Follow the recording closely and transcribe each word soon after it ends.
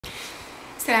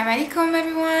Assalamu alaikum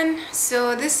everyone.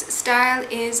 So this style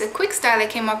is a quick style I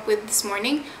came up with this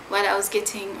morning while I was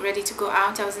getting ready to go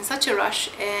out. I was in such a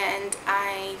rush and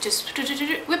I just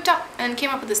whipped up and came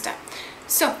up with this style.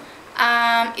 So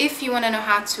if you want to know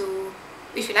how to,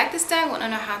 if you like this style, want to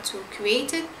know how to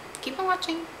create it, keep on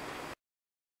watching.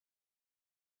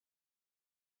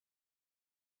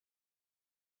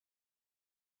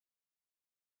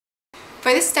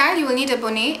 For this style you will need a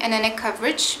bonnet and a neck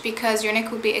coverage because your neck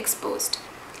will be exposed.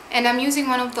 And I'm using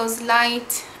one of those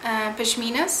light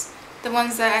pashminas, the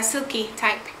ones that are silky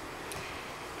type.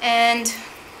 And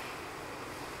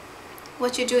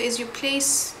what you do is you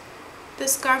place the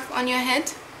scarf on your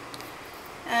head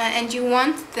and you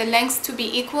want the lengths to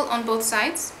be equal on both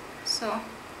sides, so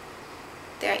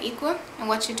they are equal. And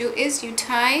what you do is you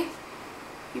tie,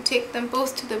 you take them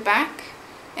both to the back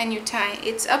and you tie.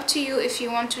 It's up to you if you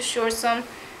want to show some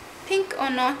pink or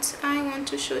not. I want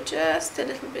to show just a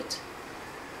little bit,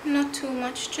 not too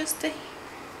much, just a,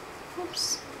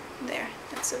 oops, there,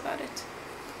 that's about it.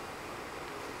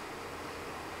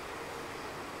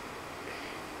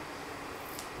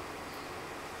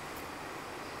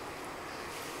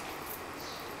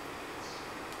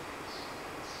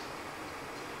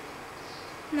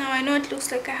 Now I know it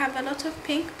looks like I have a lot of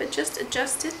pink, but just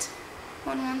adjust it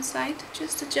on one side,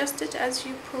 just adjust it as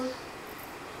you pull.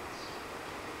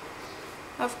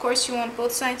 Of course you want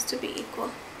both sides to be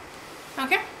equal.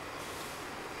 Okay,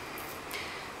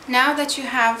 now that you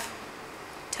have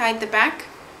tied the back,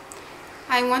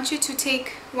 I want you to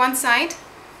take one side,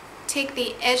 take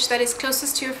the edge that is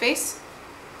closest to your face,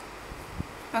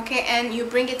 okay, and you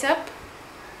bring it up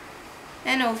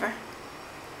and over.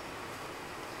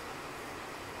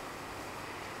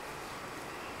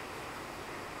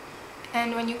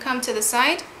 And when you come to the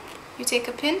side, you take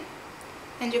a pin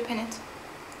and you pin it.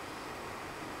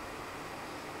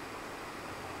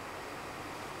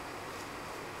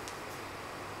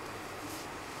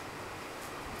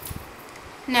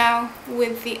 Now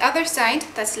with the other side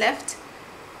that's left,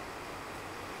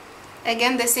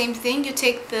 again the same thing, you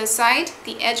take the side,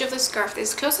 the edge of the scarf that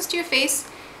is closest to your face,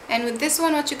 and with this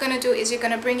one what you're going to do is you're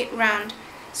going to bring it round.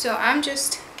 So I'm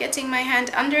just getting my hand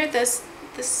under the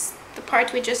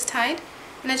part we just tied,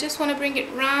 and I just want to bring it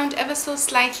round ever so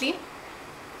slightly,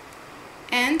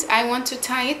 and I want to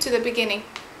tie it to the beginning,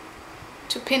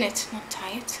 to pin it, not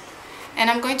tie it. And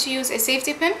I'm going to use a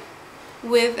safety pin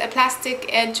with a plastic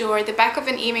edge or the back of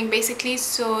an earring basically,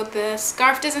 so the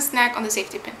scarf doesn't snag on the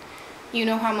safety pin. You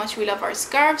know how much we love our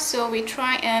scarves, so we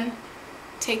try and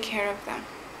take care of them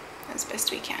as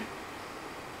best we can.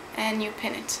 And you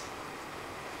pin it.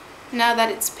 Now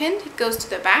that it's pinned, it goes to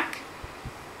the back,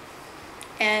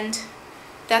 and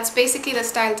that's basically the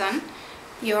style done.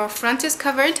 Your front is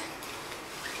covered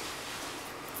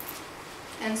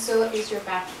and so is your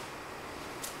back.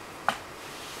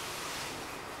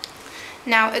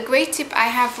 Now a great tip I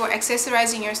have for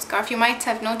accessorizing your scarf, you might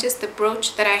have noticed the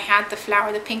brooch that I had, the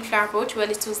flower, the pink flower brooch. Well,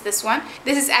 it was this one.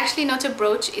 This is actually not a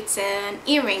brooch, it's an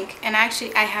earring, and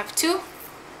actually I have two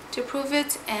to prove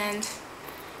it. And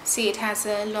see, it has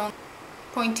a long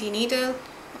pointy needle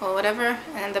or whatever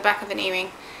and the back of an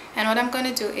earring. And what I'm going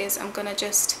to do is I'm going to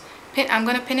just pin, I'm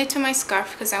going to pin it to my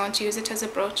scarf because I want to use it as a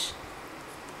brooch.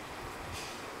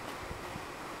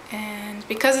 And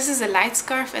because this is a light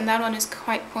scarf and that one is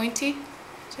quite pointy,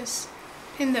 just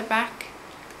pin the back,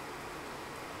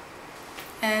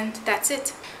 and that's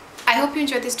it. I hope you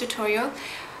enjoyed this tutorial.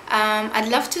 I'd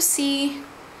love to see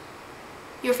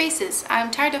your faces.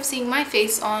 I'm tired of seeing my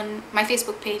face on my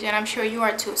Facebook page, and I'm sure you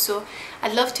are too. So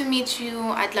I'd love to meet you.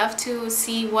 I'd love to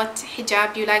see what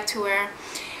hijab you like to wear.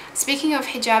 Speaking of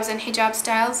hijabs and hijab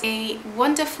styles, a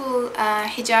wonderful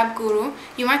hijab guru,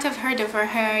 you might have heard of her.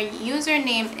 Her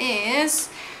username is,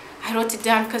 I wrote it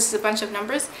down because it's a bunch of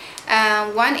numbers,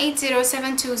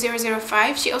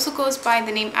 180720005. She also goes by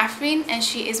the name Afrin, and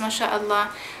she is,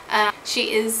 mashallah,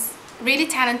 she is really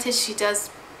talented. She does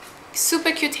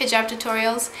super cute hijab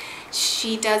tutorials.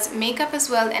 She does makeup as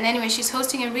well. And anyway, she's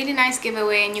hosting a really nice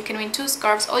giveaway and you can win 2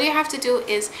 scarves. All you have to do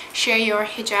is share your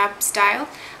hijab style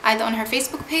either on her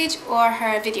Facebook page or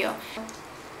her video.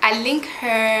 I'll link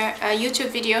her YouTube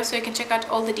video so you can check out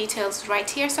all the details right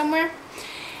here somewhere.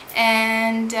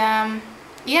 And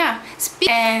yeah,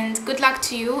 and good luck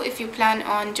to you if you plan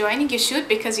on joining. You should,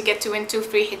 because you get to win 2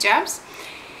 free hijabs.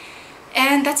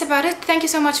 And that's about it. Thank you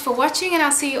so much for watching, and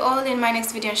I'll see you all in my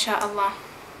next video, inshallah.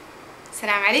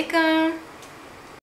 Assalamu alaikum.